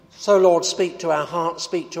So, Lord, speak to our hearts,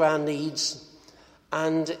 speak to our needs,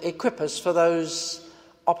 and equip us for those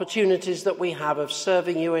opportunities that we have of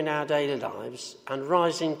serving you in our daily lives and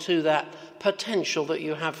rising to that potential that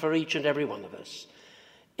you have for each and every one of us.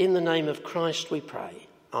 In the name of Christ we pray.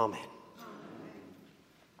 Amen.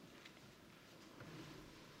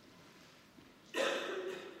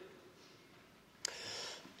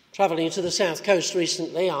 Travelling to the south coast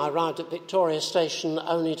recently, I arrived at Victoria Station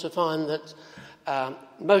only to find that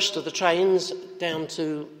most of the trains down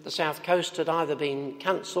to the south coast had either been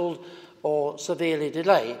cancelled or severely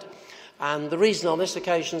delayed. And the reason on this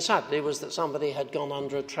occasion, sadly, was that somebody had gone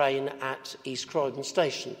under a train at East Croydon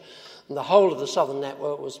Station. And the whole of the southern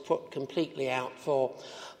network was put completely out for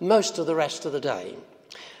most of the rest of the day.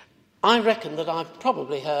 I reckon that I've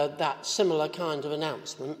probably heard that similar kind of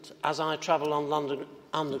announcement as I travel on London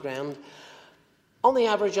Underground. On the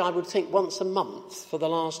average, I would think once a month for the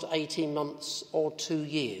last 18 months or 2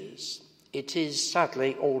 years. It is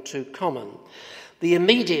sadly all too common. The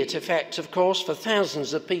immediate effect, of course, for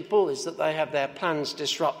thousands of people is that they have their plans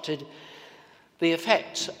disrupted. The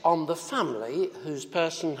effect on the family whose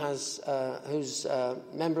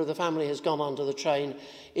member of the family has gone onto the train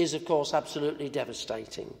is, of course, absolutely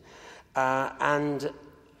devastating. That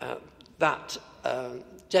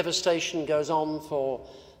devastation goes on for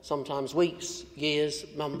sometimes weeks, years,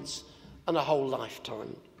 months, and a whole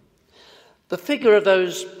lifetime. The figure of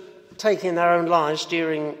those taking their own lives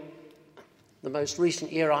during the most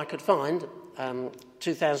recent year I could find,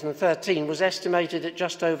 2013, was estimated at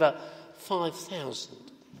just over 5,000.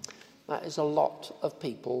 That is a lot of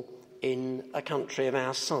people in a country of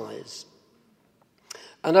our size.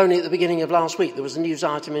 And only at the beginning of last week there was a news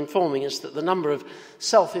item informing us that the number of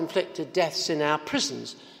self-inflicted deaths in our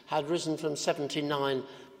prisons had risen from 79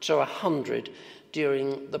 to 100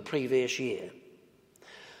 during the previous year.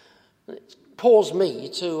 It caused me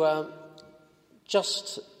to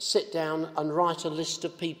just sit down and write a list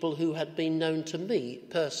of people who had been known to me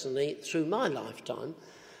personally through my lifetime,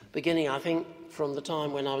 beginning, I think, from the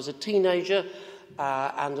time when I was a teenager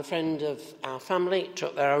and a friend of our family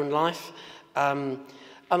took their own life.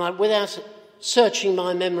 Without searching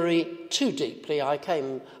my memory too deeply, I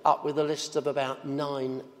came up with a list of about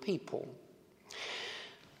 9 people.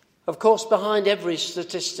 Of course, behind every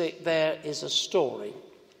statistic there is a story.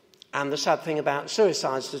 And the sad thing about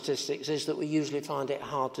suicide statistics is that we usually find it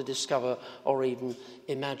hard to discover or even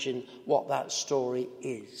imagine what that story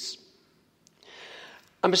is.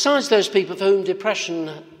 And besides those people for whom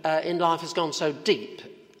depression in life has gone so deep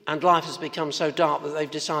and life has become so dark that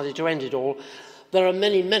they've decided to end it all, there are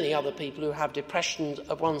many, many other people who have depression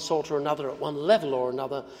of one sort or another, at one level or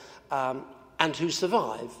another, and who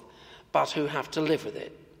survive, but who have to live with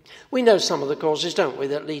it. We know some of the causes, don't we,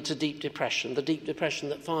 that lead to deep depression, the deep depression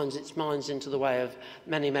that finds its minds into the way of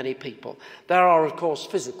many, many people. There are, of course,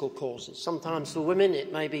 physical causes. Sometimes for women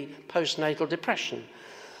it may be postnatal depression.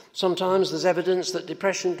 Sometimes there's evidence that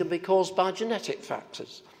depression can be caused by genetic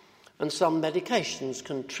factors, and some medications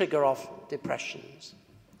can trigger off depressions.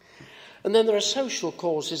 And then there are social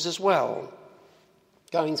causes as well,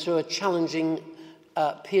 going through a challenging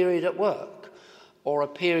period at work, or a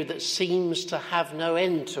period that seems to have no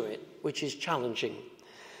end to it, which is challenging,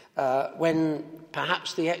 when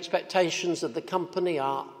perhaps the expectations of the company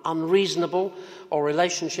are unreasonable, or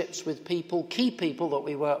relationships with people, key people that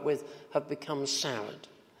we work with, have become soured.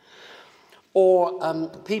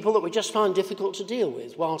 Or people that we just find difficult to deal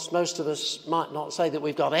with. Whilst most of us might not say that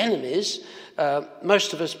we've got enemies,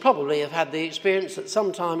 most of us probably have had the experience at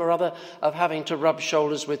some time or other of having to rub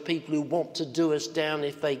shoulders with people who want to do us down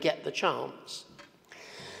if they get the chance.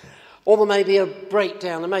 Or there may be a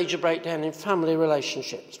major breakdown in family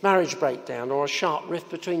relationships, marriage breakdown, or a sharp rift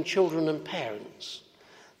between children and parents.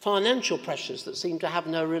 Financial pressures that seem to have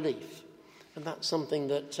no relief. And that's something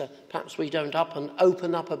that perhaps we don't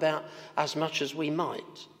open up about as much as we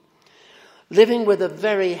might. Living with a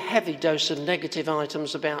very heavy dose of negative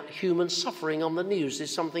items about human suffering on the news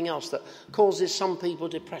is something else that causes some people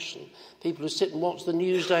depression. People who sit and watch the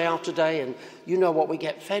news day after day, and you know what we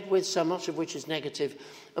get fed with, so much of which is negative.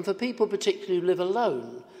 And for people particularly who live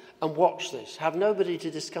alone and watch this, have nobody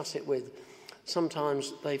to discuss it with,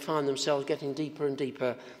 sometimes they find themselves getting deeper and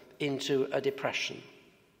deeper into a depression.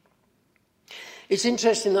 It's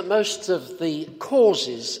interesting that most of the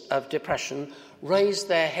causes of depression raise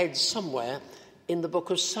their heads somewhere in the book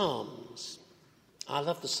of Psalms. I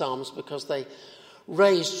love the Psalms because they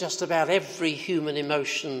raise just about every human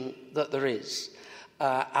emotion that there is.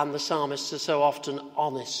 And the psalmists are so often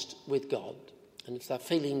honest with God. And if they're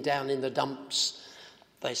feeling down in the dumps,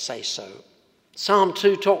 they say so. Psalm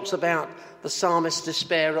 2 talks about the psalmist's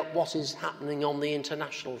despair at what is happening on the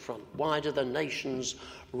international front. Why do the nations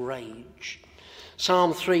rage?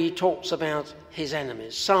 Psalm 3 talks about his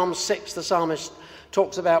enemies. Psalm 6, the psalmist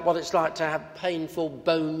talks about what it's like to have painful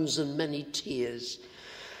bones and many tears.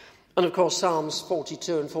 And of course, Psalms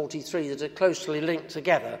 42 and 43, that are closely linked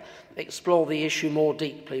together, explore the issue more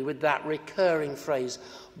deeply with that recurring phrase,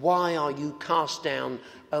 "Why are you cast down,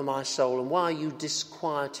 O my soul, and why are you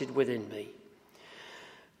disquieted within me?"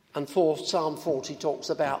 And Psalm 40 talks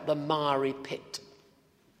about the miry pit.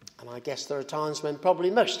 And I guess there are times when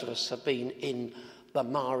probably most of us have been in the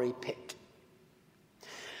miry pit.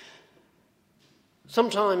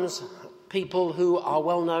 Sometimes people who are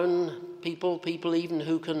well-known, people even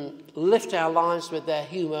who can lift our lives with their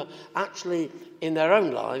humour, actually in their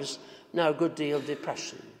own lives know a good deal of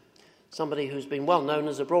depression. Somebody who's been well known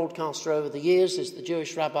as a broadcaster over the years is the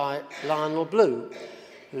Jewish rabbi Lionel Blue,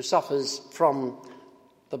 who suffers from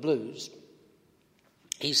the blues.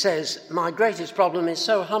 He says, "My greatest problem is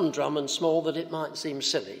so humdrum and small that it might seem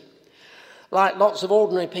silly. Like lots of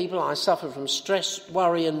ordinary people, I suffer from stress,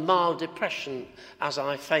 worry and mild depression as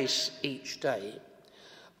I face each day.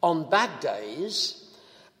 On bad days,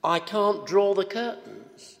 I can't draw the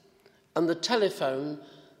curtains and the telephone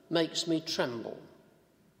makes me tremble.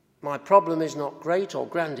 My problem is not great or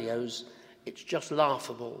grandiose, it's just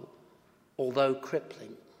laughable, although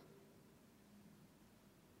crippling."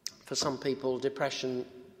 For some people, depression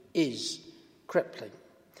is crippling.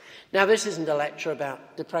 Now, this isn't a lecture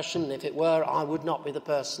about depression. If it were, I would not be the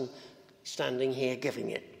person standing here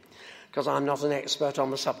giving it, because I'm not an expert on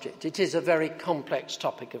the subject. It is a very complex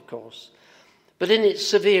topic, of course. But in its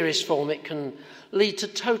severest form, it can lead to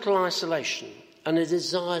total isolation and a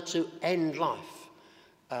desire to end life,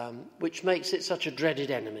 which makes it such a dreaded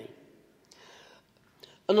enemy.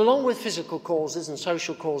 And along with physical causes and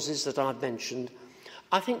social causes that I've mentioned,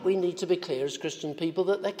 I think we need to be clear as Christian people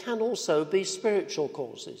that there can also be spiritual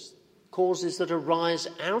causes, causes that arise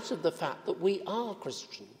out of the fact that we are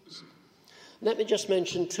Christians. Let me just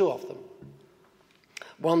mention two of them.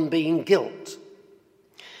 One being guilt.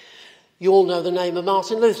 You all know the name of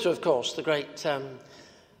Martin Luther, of course, the great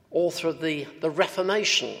author of the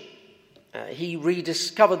Reformation. He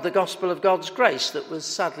rediscovered the gospel of God's grace that was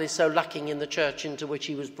sadly so lacking in the church into which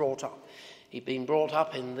he was brought up. He'd been brought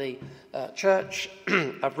up in the Church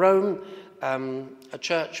of Rome, a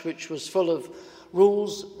church which was full of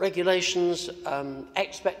rules, regulations,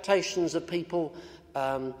 expectations of people,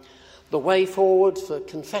 the way forward for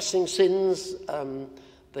confessing sins,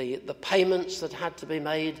 the payments that had to be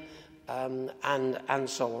made, and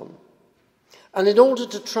so on. And in order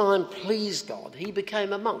to try and please God, he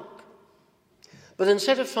became a monk. But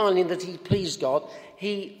instead of finding that he pleased God,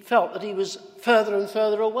 he felt that he was further and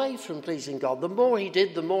further away from pleasing God. The more he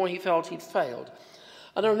did, the more he felt he'd failed.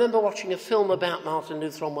 And I remember watching a film about Martin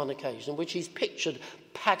Luther on one occasion, in which he's pictured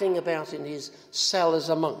padding about in his cell as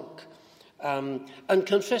a monk, and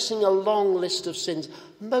confessing a long list of sins,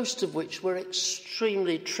 most of which were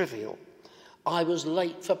extremely trivial. I was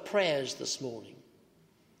late for prayers this morning.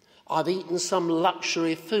 I've eaten some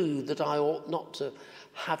luxury food that I ought not to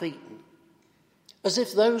have eaten. As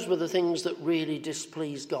if those were the things that really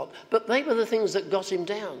displeased God. But they were the things that got him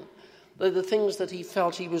down. They're the things that he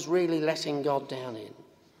felt he was really letting God down in.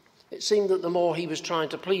 It seemed that the more he was trying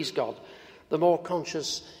to please God, the more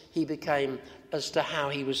conscious he became as to how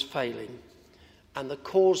he was failing. And the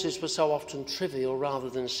causes were so often trivial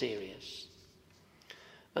rather than serious.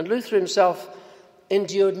 And Luther himself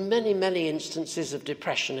endured many, many instances of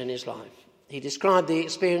depression in his life. He described the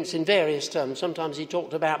experience in various terms. Sometimes he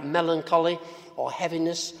talked about melancholy or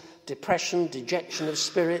heaviness, depression, dejection of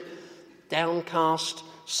spirit, downcast,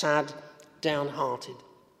 sad, downhearted.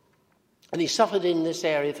 And he suffered in this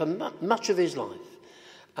area for much of his life.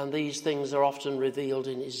 And these things are often revealed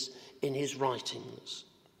in his writings.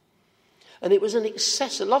 And it was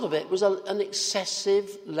a lot of it was an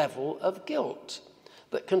excessive level of guilt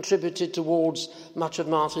that contributed towards much of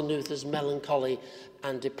Martin Luther's melancholy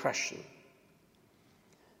and depression.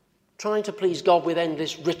 Trying to please God with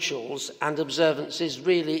endless rituals and observances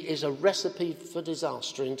really is a recipe for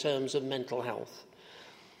disaster in terms of mental health.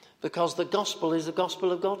 Because the gospel is the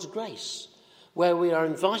gospel of God's grace, where we are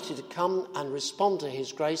invited to come and respond to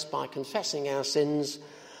his grace by confessing our sins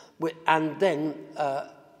and then,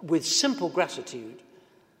 with simple gratitude,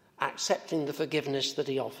 accepting the forgiveness that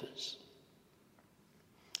he offers.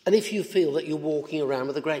 And if you feel that you're walking around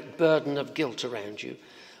with a great burden of guilt around you,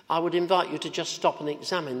 I would invite you to just stop and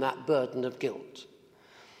examine that burden of guilt.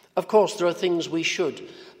 Of course, there are things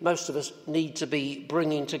most of us need to be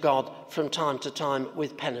bringing to God from time to time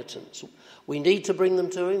with penitence. We need to bring them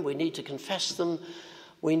to him, we need to confess them,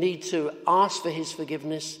 we need to ask for his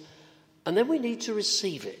forgiveness, and then we need to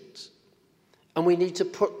receive it. And we need to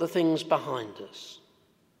put the things behind us.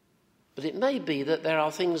 But it may be that there are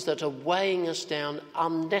things that are weighing us down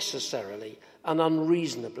unnecessarily and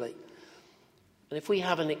unreasonably. And if we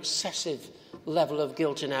have an excessive level of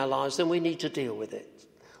guilt in our lives, then we need to deal with it.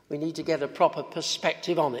 We need to get a proper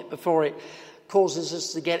perspective on it before it causes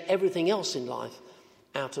us to get everything else in life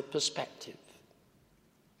out of perspective.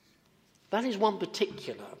 That is one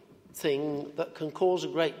particular thing that can cause a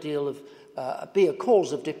great deal of, be a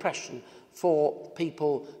cause of depression for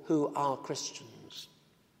people who are Christians.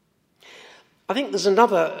 I think there's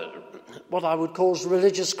another, what I would call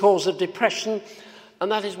religious cause of depression, and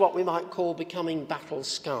that is what we might call becoming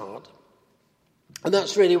battle-scarred. And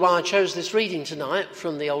that's really why I chose this reading tonight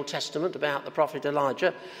from the Old Testament about the prophet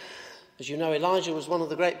Elijah. As you know, Elijah was one of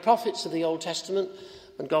the great prophets of the Old Testament,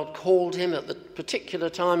 and God called him at the particular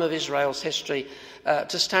time of Israel's history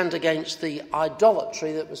to stand against the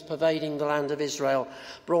idolatry that was pervading the land of Israel,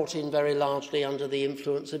 brought in very largely under the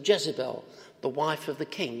influence of Jezebel, the wife of the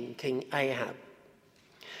king, King Ahab.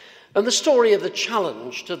 And the story of the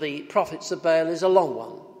challenge to the prophets of Baal is a long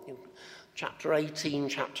one. Chapter 18,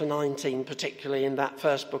 chapter 19, particularly in that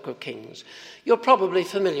first book of Kings. You're probably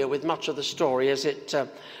familiar with much of the story as it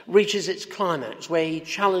reaches its climax, where he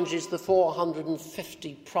challenges the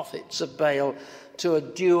 450 prophets of Baal to a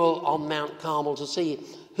duel on Mount Carmel to see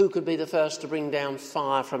who could be the first to bring down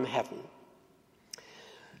fire from heaven.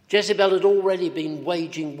 Jezebel had already been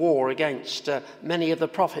waging war against many of the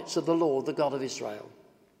prophets of the Lord, the God of Israel.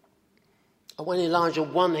 And when Elijah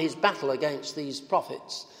won his battle against these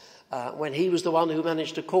prophets, when he was the one who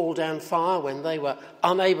managed to call down fire, when they were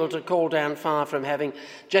unable to call down fire from heaven,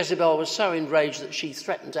 Jezebel was so enraged that she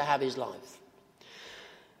threatened to have his life.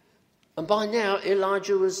 And by now,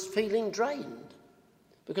 Elijah was feeling drained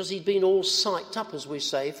because he'd been all psyched up, as we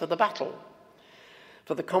say, for the battle,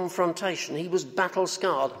 for the confrontation. He was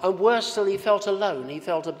battle-scarred, and worse still, he felt alone, he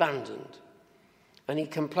felt abandoned. And he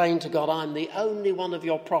complained to God, "I'm the only one of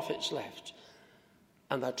your prophets left,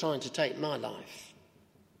 and they're trying to take my life."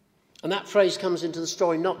 And that phrase comes into the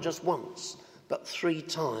story not just once, but 3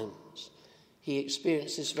 times. He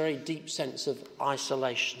experienced this very deep sense of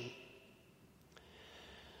isolation.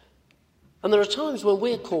 And there are times when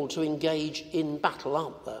we're called to engage in battle,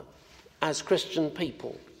 aren't there, as Christian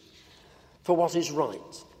people, for what is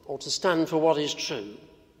right, or to stand for what is true.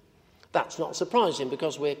 That's not surprising,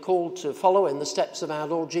 because we're called to follow in the steps of our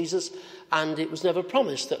Lord Jesus, and it was never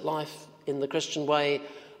promised that life in the Christian way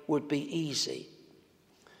would be easy.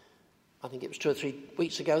 I think it was 2 or 3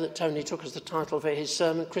 weeks ago that Tony took as the title for his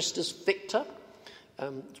sermon, Christus Victor.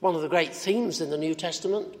 It's one of the great themes in the New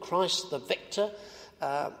Testament, Christ the Victor,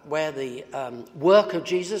 where the work of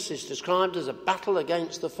Jesus is described as a battle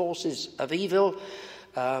against the forces of evil,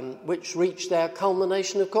 which reached their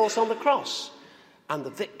culmination, of course, on the cross, and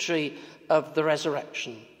the victory of the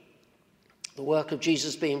resurrection. The work of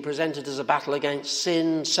Jesus being presented as a battle against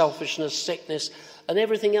sin, selfishness, sickness, and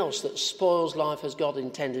everything else that spoils life as God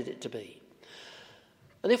intended it to be.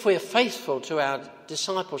 And if we are faithful to our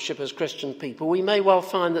discipleship as Christian people, we may well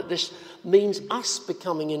find that this means us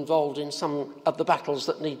becoming involved in some of the battles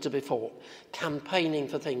that need to be fought, campaigning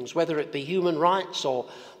for things, whether it be human rights or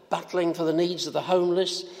battling for the needs of the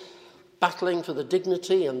homeless, battling for the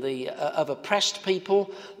dignity and of oppressed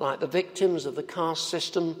people, like the victims of the caste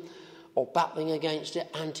system, or battling against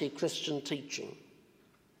anti-Christian teaching.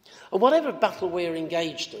 And whatever battle we're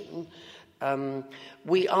engaged in,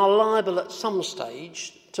 we are liable at some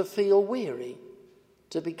stage to feel weary,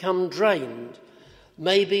 to become drained,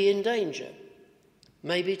 maybe in danger,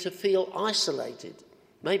 maybe to feel isolated,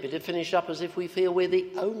 maybe to finish up as if we feel we're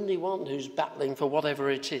the only one who's battling for whatever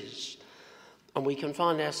it is. And we can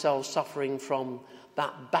find ourselves suffering from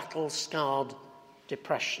that battle-scarred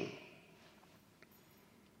depression.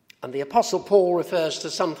 And the Apostle Paul refers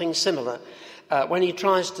to something similar when he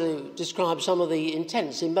tries to describe some of the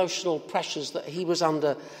intense emotional pressures that he was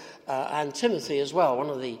under, and Timothy as well,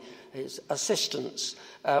 one of his assistants,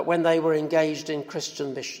 when they were engaged in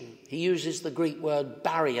Christian mission. He uses the Greek word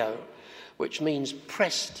bario, which means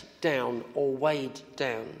pressed down or weighed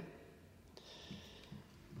down.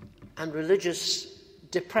 And religious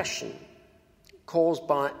depression caused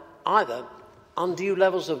by either undue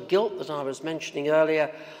levels of guilt that I was mentioning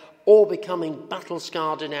earlier, or becoming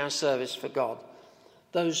battle-scarred in our service for God.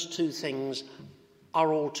 Those 2 things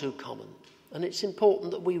are all too common. And it's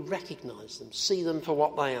important that we recognise them, see them for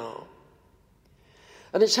what they are.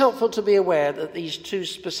 And it's helpful to be aware that these two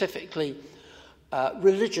specifically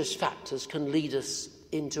religious factors can lead us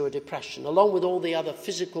into a depression, along with all the other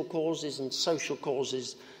physical causes and social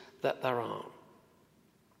causes that there are.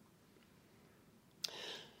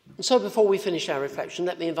 And so before we finish our reflection,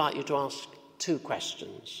 let me invite you to ask two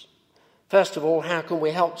questions. First of all, how can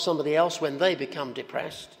we help somebody else when they become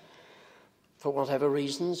depressed, for whatever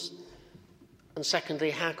reasons? And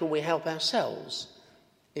secondly, how can we help ourselves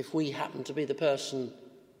if we happen to be the person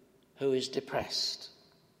who is depressed?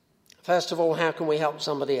 First of all, how can we help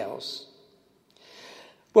somebody else?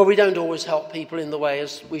 Well, we don't always help people in the way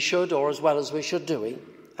as we should or as well as we should, do we?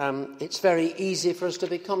 It's very easy for us to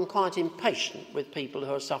become quite impatient with people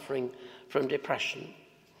who are suffering from depression.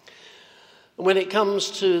 And when it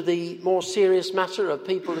comes to the more serious matter of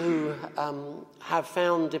people who have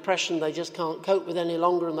found depression they just can't cope with any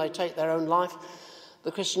longer and they take their own life,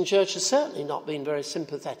 the Christian Church has certainly not been very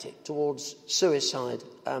sympathetic towards suicide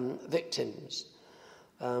victims.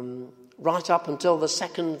 Right up until the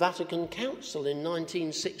Second Vatican Council in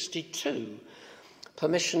 1962,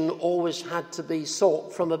 permission always had to be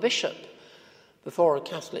sought from a bishop before a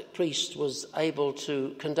Catholic priest was able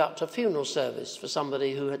to conduct a funeral service for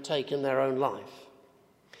somebody who had taken their own life.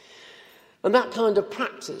 And that kind of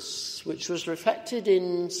practice, which was reflected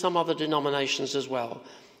in some other denominations as well,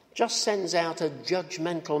 just sends out a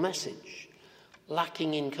judgmental message,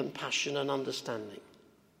 lacking in compassion and understanding.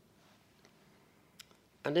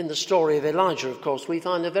 And in the story of Elijah, of course, we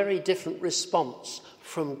find a very different response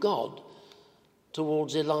from God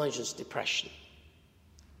towards Elijah's depression.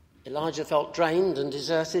 Elijah felt drained and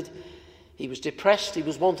deserted. He was depressed. He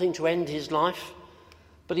was wanting to end his life.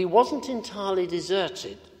 But he wasn't entirely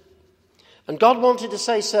deserted. And God wanted to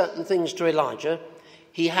say certain things to Elijah.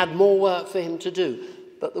 He had more work for him to do.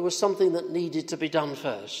 But there was something that needed to be done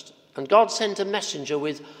first. And God sent a messenger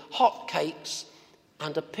with hot cakes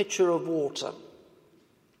and a pitcher of water.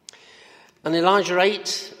 And Elijah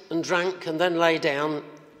ate and drank and then lay down,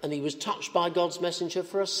 and he was touched by God's messenger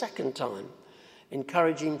for a second time,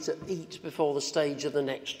 encouraging him to eat before the stage of the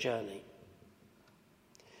next journey.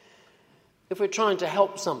 If we're trying to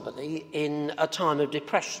help somebody in a time of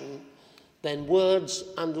depression, then words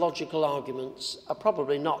and logical arguments are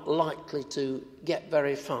probably not likely to get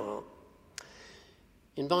very far.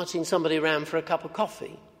 Inviting somebody around for a cup of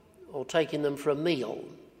coffee or taking them for a meal,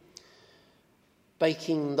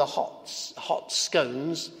 baking the hot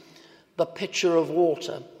scones, the pitcher of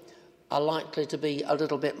water are likely to be a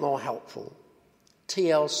little bit more helpful.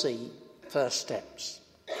 TLC, first steps.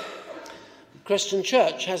 Christian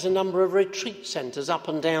Church has a number of retreat centres up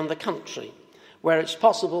and down the country where it's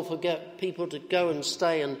possible for people to go and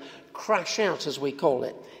stay and crash out, as we call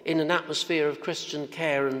it, in an atmosphere of Christian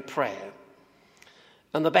care and prayer.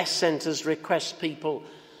 And the best centres request people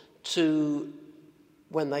to,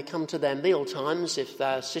 when they come to their meal times, if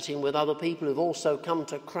they're sitting with other people who've also come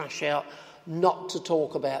to crash out, not to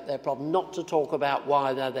talk about their problem, not to talk about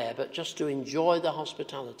why they're there, but just to enjoy the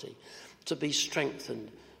hospitality, to be strengthened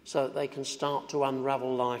so that they can start to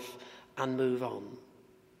unravel life and move on.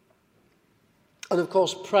 And of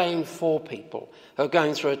course, praying for people who are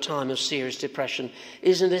going through a time of serious depression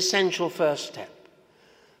is an essential first step.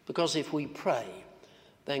 Because if we pray,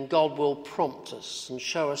 then God will prompt us and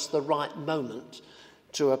show us the right moment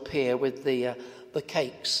to appear with the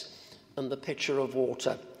cakes and the pitcher of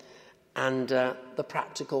water and the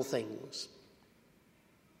practical things.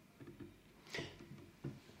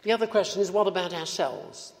 The other question is, what about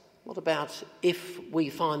ourselves? What about if we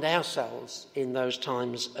find ourselves in those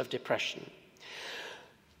times of depression?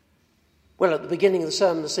 Well, at the beginning of the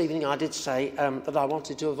sermon this evening, I did say that I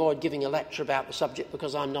wanted to avoid giving a lecture about the subject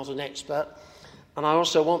because I'm not an expert. And I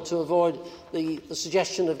also want to avoid the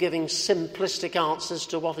suggestion of giving simplistic answers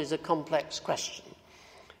to what is a complex question.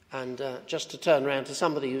 And just to turn around to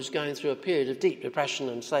somebody who's going through a period of deep depression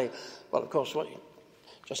and say, well, of course, what you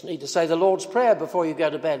just need to say the Lord's Prayer before you go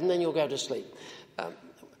to bed and then you'll go to sleep.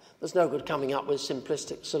 There's no good coming up with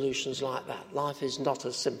simplistic solutions like that. Life is not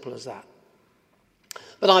as simple as that.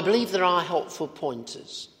 But I believe there are helpful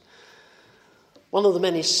pointers. One of the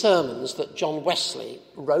many sermons that John Wesley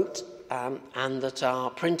wrote and that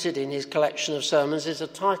are printed in his collection of sermons is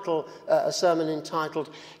a sermon entitled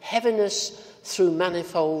Heaviness Through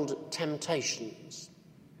Manifold Temptations.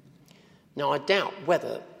 Now, I doubt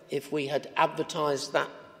whether if we had advertised that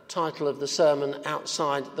title of the sermon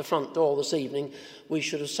outside the front door this evening, we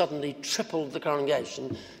should have suddenly tripled the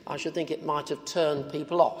congregation. I should think it might have turned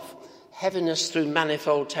people off. Heaviness through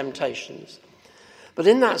manifold temptations. But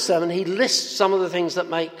in that sermon, he lists some of the things that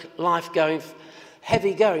make life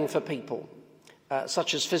heavy going for people,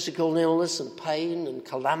 such as physical illness and pain and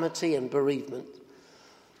calamity and bereavement.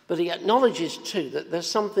 But he acknowledges too that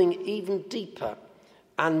there's something even deeper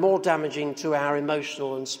and more damaging to our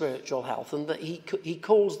emotional and spiritual health, and that he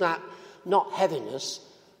calls that not heaviness,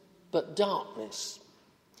 but darkness.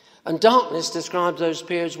 And darkness describes those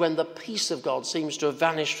periods when the peace of God seems to have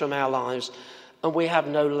vanished from our lives and we have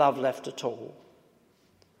no love left at all.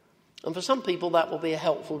 And for some people that will be a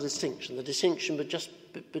helpful distinction, the distinction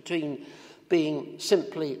between being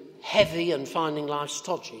simply heavy and finding life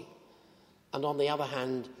stodgy, and on the other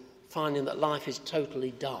hand, finding that life is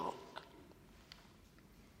totally dark.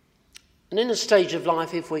 And in a stage of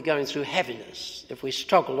life, if we're going through heaviness, if we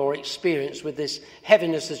struggle or experience with this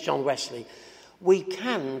heaviness as John Wesley, we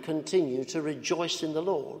can continue to rejoice in the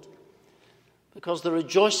Lord. Because the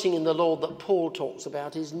rejoicing in the Lord that Paul talks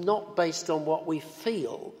about is not based on what we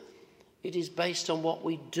feel, it is based on what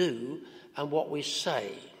we do and what we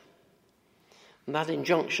say. And that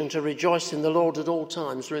injunction to rejoice in the Lord at all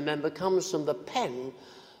times, remember, comes from the pen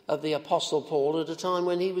of the Apostle Paul at a time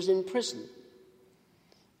when he was in prison.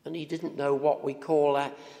 And he didn't know what we call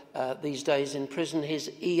these days in prison his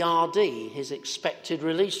ERD, his expected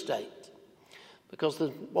release date, because there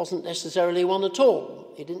wasn't necessarily one at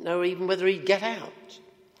all. He didn't know even whether he'd get out.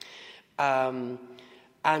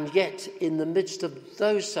 And yet, in the midst of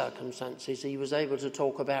those circumstances, he was able to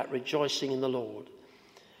talk about rejoicing in the Lord.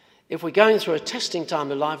 If we're going through a testing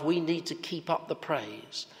time of life, we need to keep up the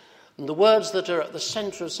praise. And the words that are at the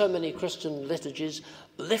centre of so many Christian liturgies,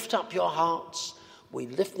 lift up your hearts, we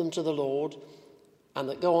lift them to the Lord, and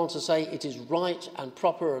that go on to say it is right and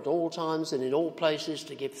proper at all times and in all places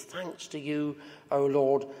to give thanks to you, O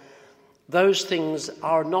Lord. Those things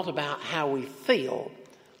are not about how we feel,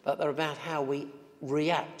 but they're about how we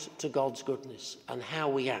react to God's goodness and how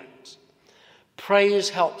we act. Praise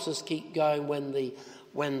helps us keep going when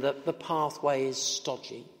the pathway is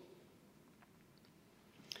stodgy.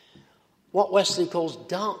 What Wesley calls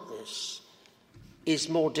darkness is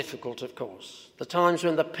more difficult, of course. The times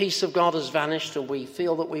when the peace of God has vanished and we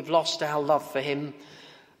feel that we've lost our love for him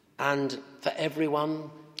and for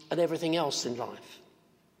everyone and everything else in life.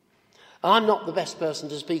 I'm not the best person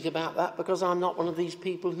to speak about that because I'm not one of these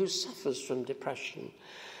people who suffers from depression.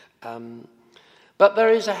 But there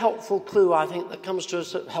is a helpful clue, I think, that comes to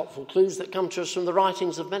us, helpful clues that come to us from the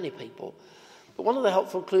writings of many people. But one of the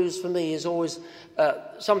helpful clues for me is always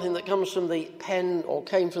something that comes from the pen, or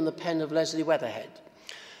came from the pen, of Leslie Weatherhead.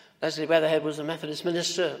 Leslie Weatherhead was a Methodist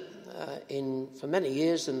minister for many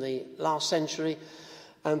years in the last century,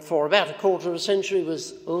 and for about a quarter of a century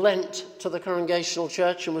was lent to the Congregational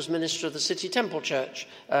Church and was minister of the City Temple Church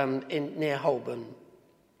near Holborn.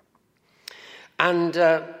 And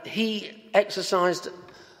he exercised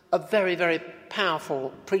a very, very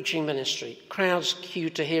powerful preaching ministry. Crowds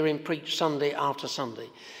queued to hear him preach Sunday after Sunday.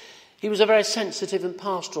 He was a very sensitive and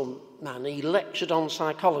pastoral man. He lectured on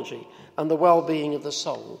psychology and the well-being of the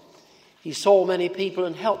soul. He saw many people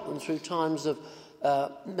and helped them through times of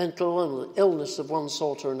mental illness of one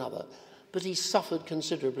sort or another. But he suffered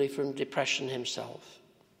considerably from depression himself.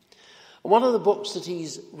 And one of the books that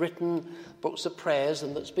he's written, books of prayers,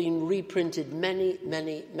 and that's been reprinted many,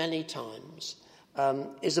 many, many times,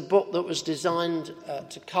 is a book that was designed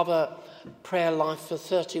to cover prayer life for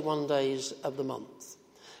 31 days of the month.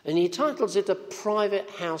 And he titles it A Private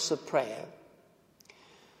House of Prayer.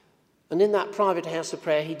 And in that private house of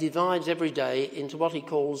prayer, he divides every day into what he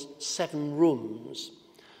calls 7 rooms.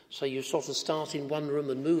 So you sort of start in one room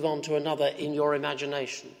and move on to another in your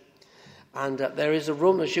imagination. And there is a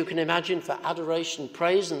room, as you can imagine, for adoration,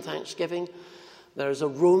 praise and thanksgiving. There is a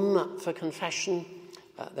room for confession.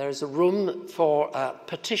 There is a room for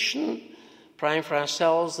petition, praying for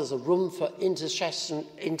ourselves. There's a room for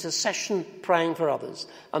intercession, praying for others,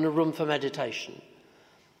 and a room for meditation.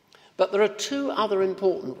 But there are 2 other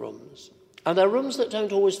important rooms, and they're rooms that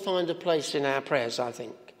don't always find a place in our prayers, I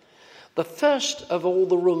think. The first of all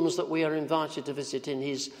the rooms that we are invited to visit in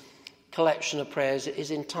his collection of prayers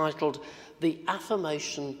is entitled The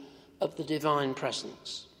Affirmation of the Divine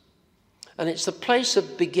Presence. And it's the place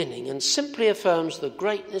of beginning and simply affirms the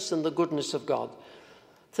greatness and the goodness of God,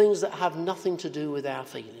 things that have nothing to do with our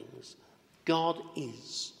feelings. God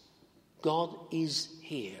is. God is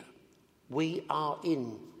here. We are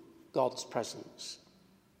in God's presence.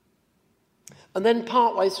 And then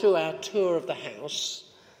partway through our tour of the house,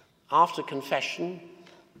 after confession,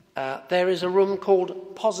 there is a room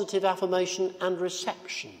called Positive Affirmation and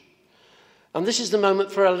Reception. And this is the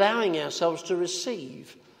moment for allowing ourselves to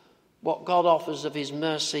receive what God offers of his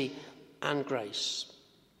mercy and grace.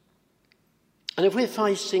 And if we're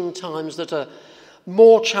facing times that are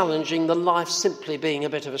more challenging than life simply being a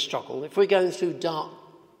bit of a struggle, if we're going through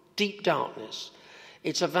deep darkness,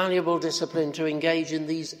 It's a valuable discipline to engage in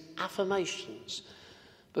these affirmations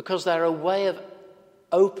because they're a way of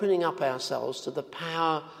opening up ourselves to the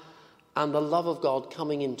power and the love of God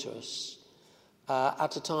coming into us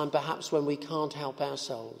at a time perhaps when we can't help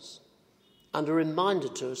ourselves. And a reminder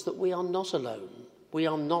to us that we are not alone. We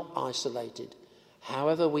are not isolated,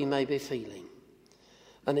 however we may be feeling.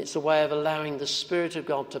 And it's a way of allowing the Spirit of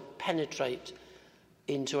God to penetrate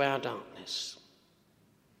into our darkness.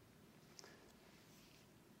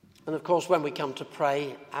 And of course, when we come to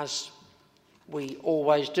pray, as we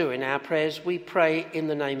always do in our prayers, we pray in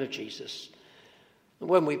the name of Jesus. And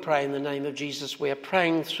when we pray in the name of Jesus, we are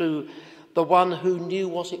praying through the one who knew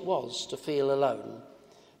what it was to feel alone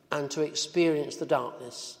and to experience the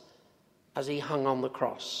darkness as he hung on the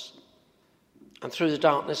cross. And through the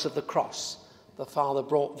darkness of the cross, the Father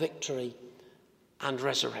brought victory and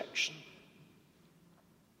resurrection.